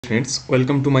friends,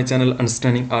 welcome to my channel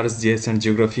Understanding RS-GIS and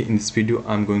Geography. In this video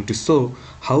I'm going to show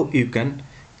how you can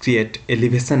create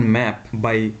elevation map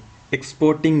by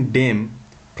exporting dem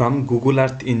from Google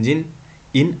Earth Engine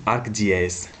in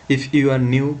ArcGIS. If you are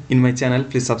new in my channel,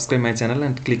 please subscribe my channel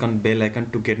and click on bell icon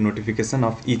to get notification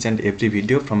of each and every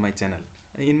video from my channel.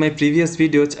 In my previous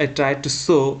videos I tried to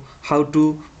show how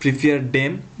to prepare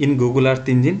dem in Google Earth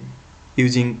Engine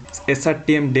using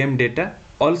SRTM dem data.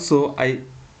 Also I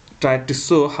tried to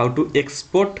show how to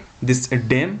export this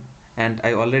dem, and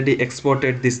I already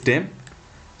exported this dem,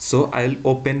 so I'll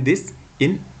open this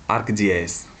in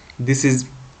ArcGIS. This is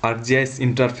ArcGIS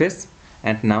interface,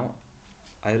 and now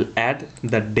I'll add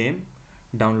the dem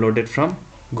downloaded from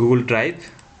Google Drive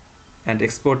and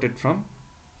exported from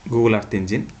Google Earth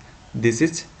Engine. This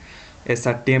is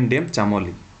SRTM dem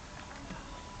Chamoli.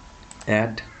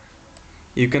 Add.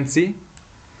 You can see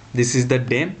this is the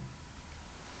dem,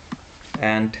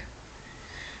 and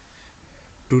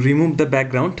to remove the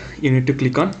background you need to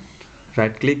click on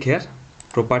right click here,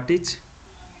 properties,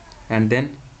 and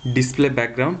then display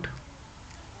background,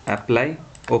 apply,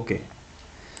 OK.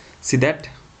 See that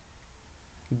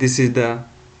this is the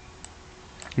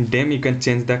dem. You can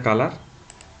change the color,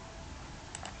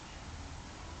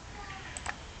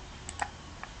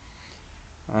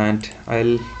 and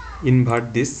I'll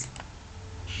invert this.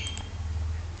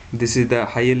 This is the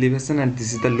high elevation and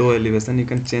this is the low elevation. You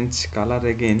can change color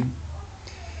again.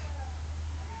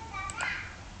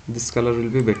 This color will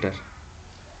be better.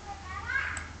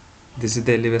 This is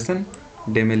the elevation,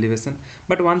 dem elevation.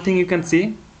 But one thing you can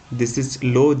see, this is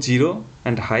low 0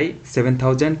 and high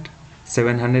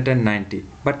 7790,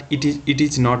 but it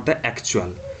is not the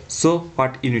actual. So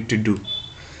what you need to do,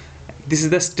 this is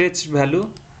the stretched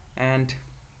value, and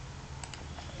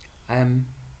I am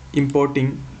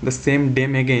importing the same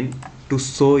dem again to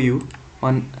show you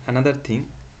on another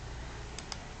thing.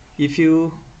 If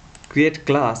you create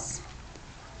class,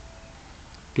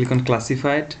 click on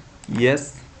classified,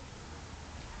 yes,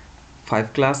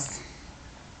 5 class,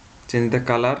 change the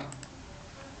color,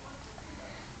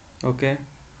 OK,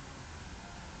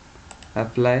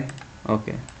 apply,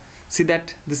 OK. See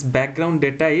that this background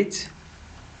data is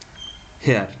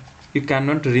here. You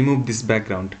cannot remove this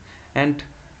background, and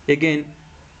again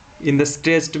in the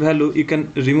stretched value you can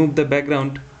remove the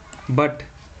background, but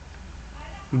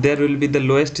there will be the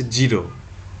lowest 0.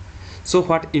 So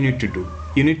what you need to do,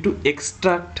 you need to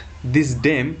extract this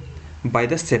dem by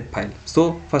the shapefile.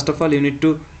 So first of all you need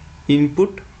to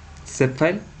input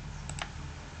shapefile.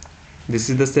 This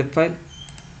is the shapefile,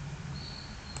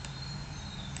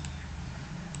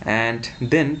 and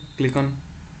then click on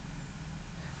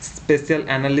special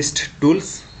analyst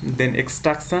tools, then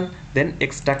extraction, then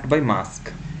extract by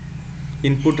mask,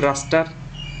 input raster,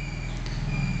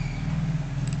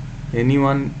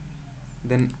 anyone,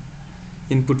 then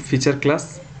input feature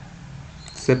class,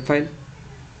 shapefile,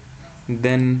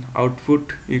 then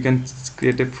output. You can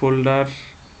create a folder,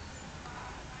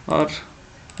 or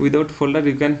without folder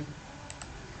you can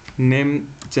name,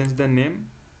 change the name,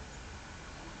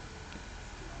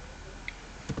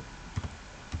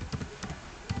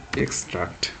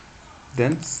 extract,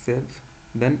 then save,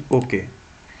 then OK.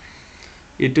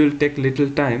 It will take little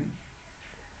time.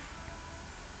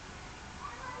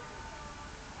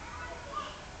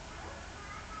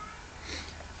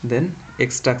 Then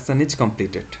extraction is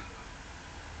completed.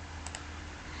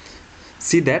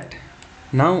 See that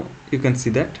now you can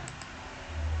see that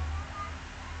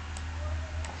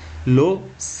low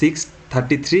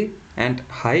 633 and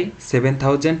high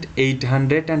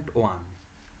 7801.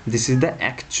 This is the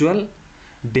actual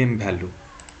dem value.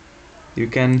 You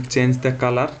can change the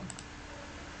color.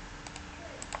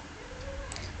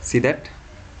 See that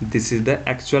this is the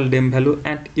actual dem value,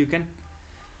 and you can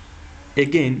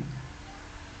again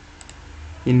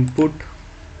input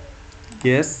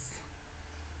yes,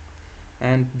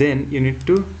 and then you need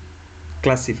to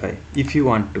classify. If you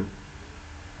want to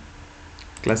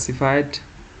classified,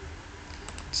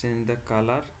 change the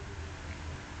color,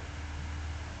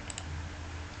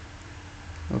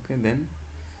 OK, then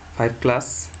 5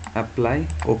 class, apply,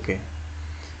 OK.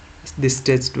 This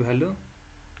staged value,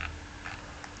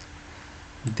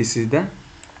 this is the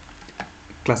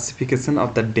classification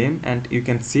of the dem, and you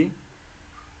can see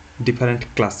different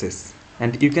classes,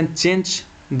 and you can change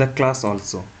the class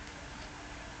also.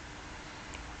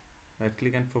 Right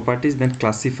click on properties, then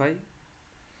classify,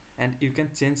 and you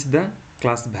can change the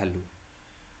class value.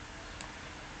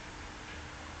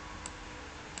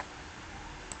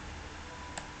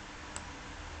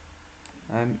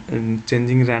 I am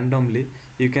changing randomly.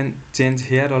 You can change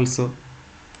here also.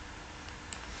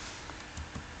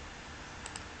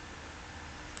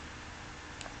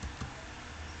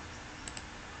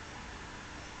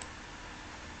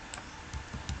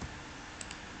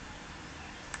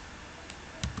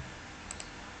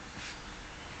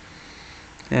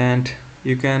 and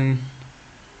you can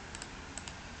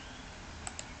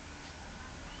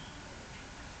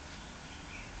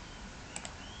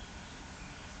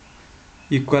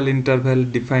equal interval,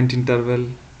 defined interval,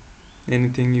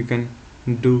 anything you can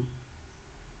do.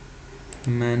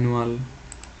 Manual.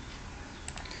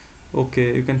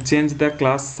 Okay, you can change the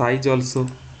class size also,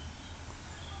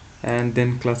 and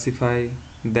then classify.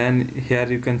 Then here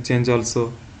you can change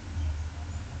also.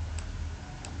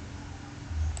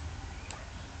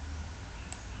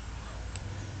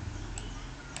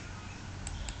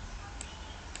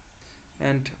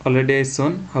 And already I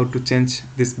shown how to change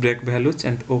this break values,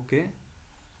 and okay,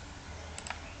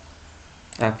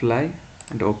 apply,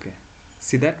 and okay.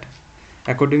 See that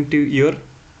according to your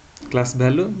class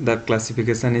value the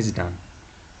classification is done.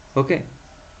 Okay,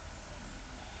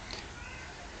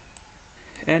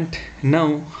 and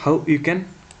now how you can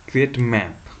create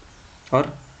map,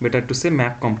 or better to say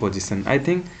map composition. I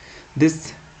think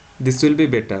this will be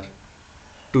better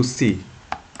to see,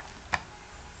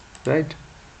 right?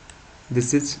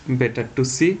 This is better to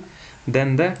see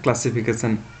than the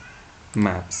classification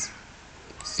maps.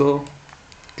 So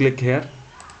click here,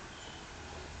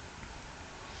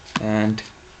 and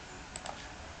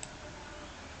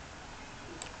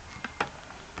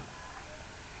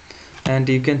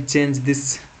you can change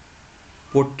this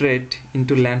portrait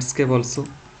into landscape also.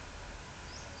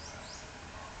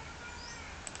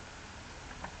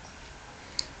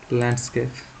 Landscape,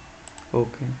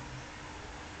 okay.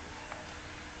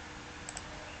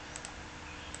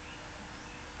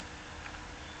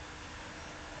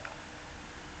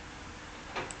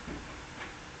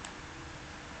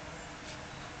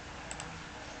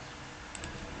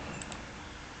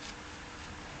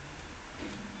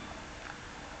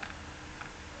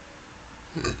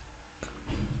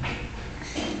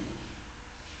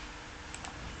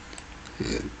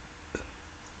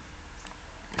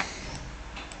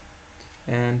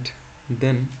 And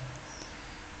then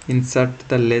insert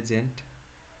the legend,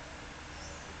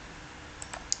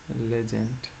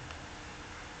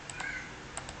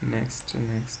 next,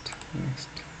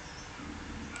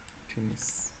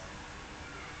 finish.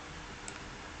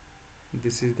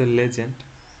 This is the legend,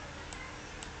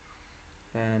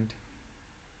 and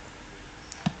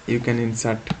you can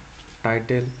insert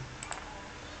title,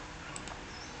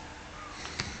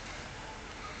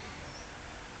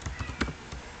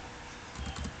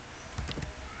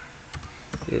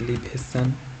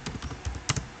 elevation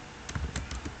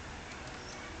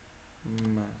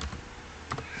map,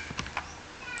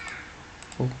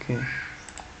 okay.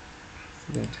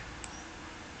 So that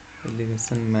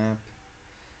elevation map,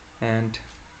 and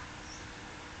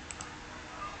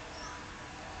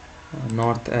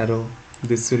north arrow,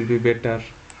 this will be better.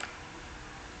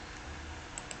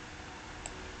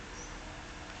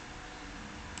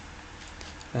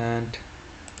 And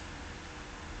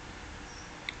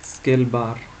scale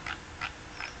bar,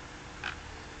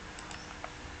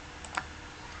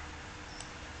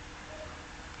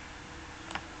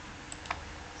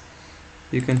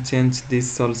 you can change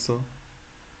this also.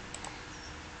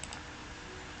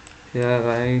 Here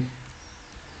I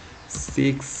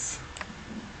 6,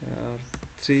 here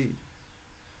 3,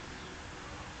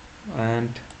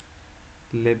 and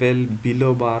level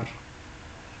below bar,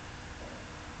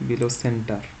 below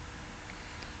center,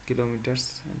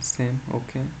 kilometers, and same,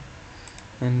 okay.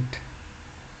 And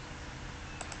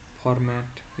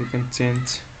format you can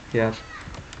change here,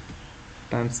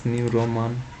 Times New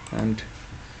Roman, and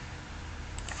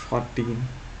 14,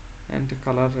 and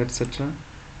color, etc.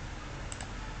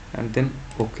 And then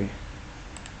okay.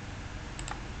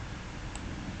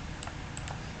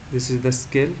 This is the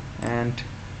scale, and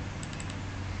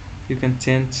you can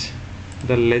change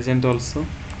the legend also.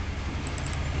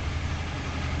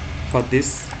 For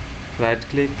this, right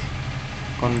click,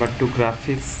 convert to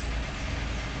graphics,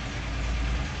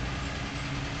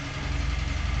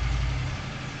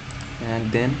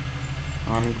 and then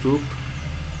ungroup,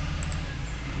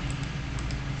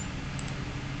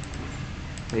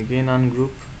 again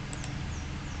ungroup,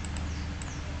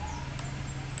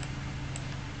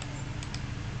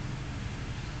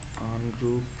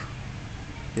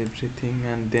 everything,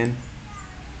 and then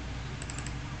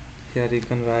here you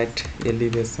can write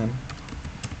elevation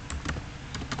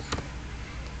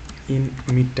in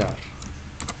meter,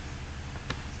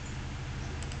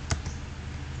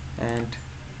 and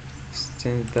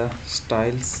change the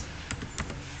styles,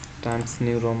 Times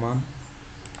New Roman,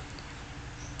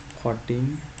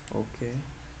 14, okay.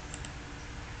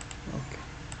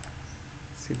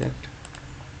 See that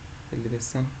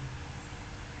elevation,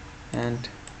 and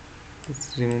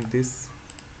let's remove this,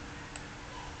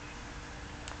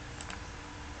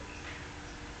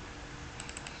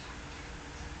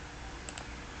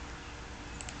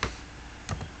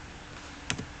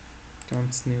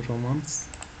 Times New Romans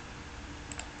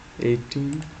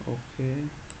 18. Okay,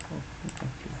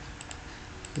 apply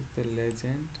with the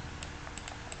legend.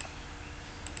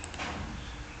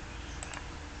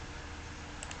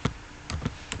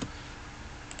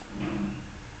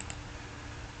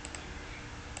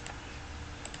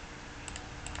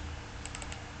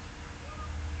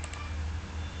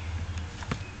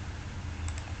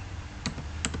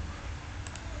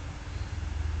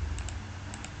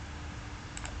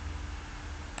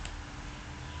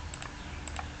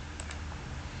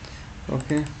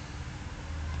 Okay,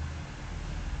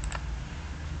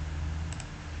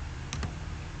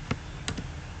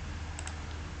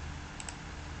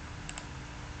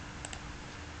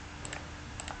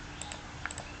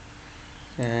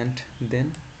 and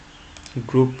then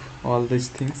group all these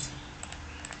things.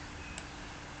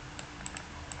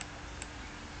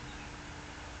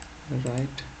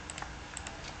 Right,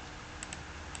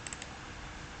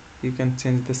 you can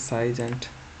change the size and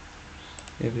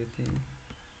everything.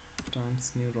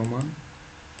 Times New Roman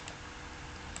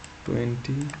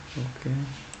 20. Okay,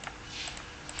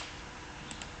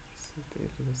 so the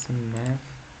elevation map.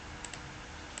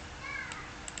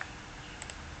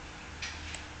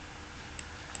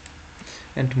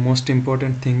 And most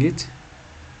important thing is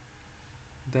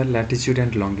the latitude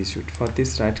and longitude. For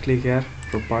this, right click here,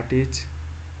 properties,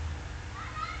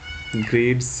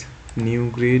 grids,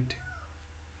 new grid,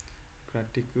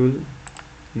 graticle,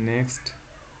 next,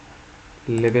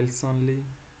 levels only,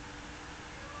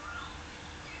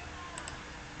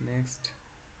 next,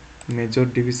 major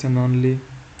division only,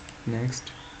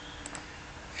 next,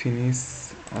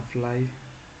 finish, apply.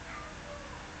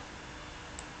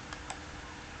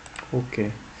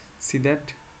 Okay, see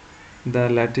that the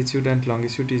latitude and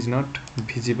longitude is not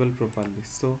visible properly,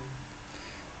 so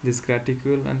this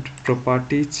graticle and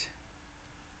properties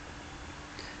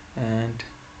and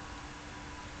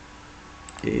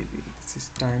this is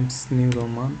Times New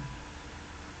Roman,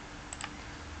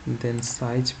 then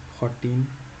size 14.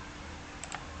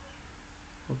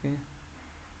 Okay,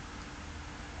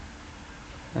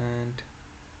 and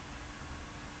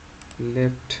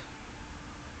left,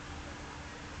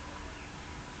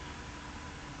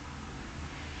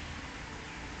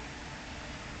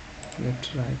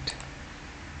 right.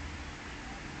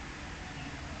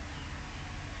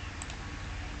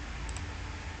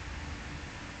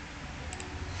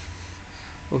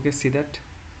 Okay, see that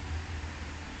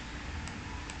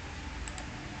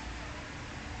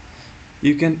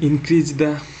you can increase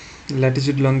the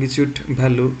latitude longitude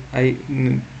value. I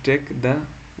take the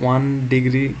 1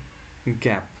 degree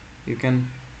gap. You can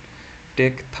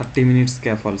take 30 minutes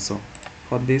gap also.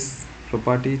 For this,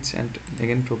 properties and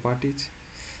again properties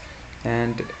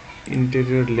and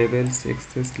interior levels,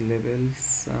 access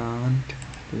levels and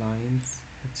lines,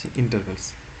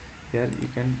 intervals. Here you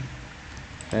can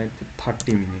add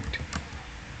 30 minutes.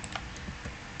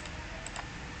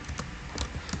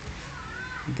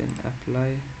 Then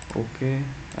apply. Okay,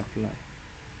 apply.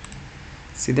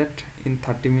 See that in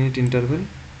 30-minute interval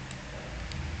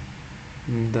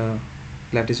the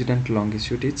latitude and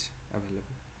longitude is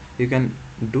available. You can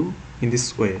do in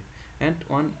this way. And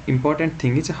one important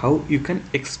thing is how you can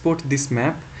export this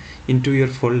map into your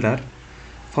folder.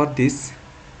 For this,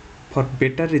 for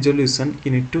better resolution,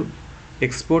 you need to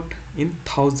export in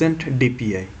 1000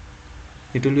 dpi.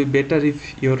 It will be better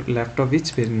if your laptop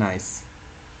is very nice.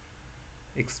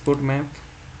 Export map,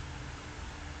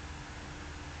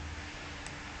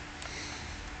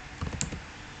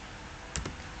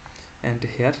 and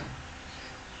here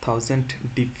 1000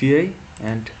 dpi,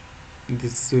 and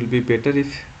this will be better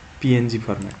if png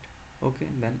format. Okay,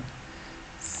 then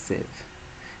save.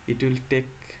 It will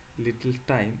take little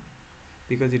time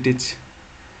because it is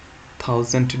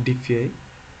 1000 dpi.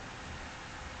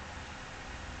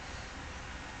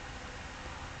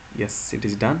 Yes, it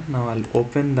is done. Now I'll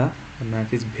open the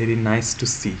map. Is very nice to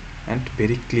see and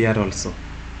very clear also,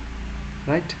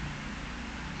 right?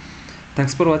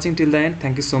 Thanks for watching till the end.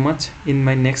 Thank you so much. In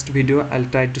my next video I'll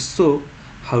try to show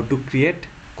how to create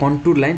contour line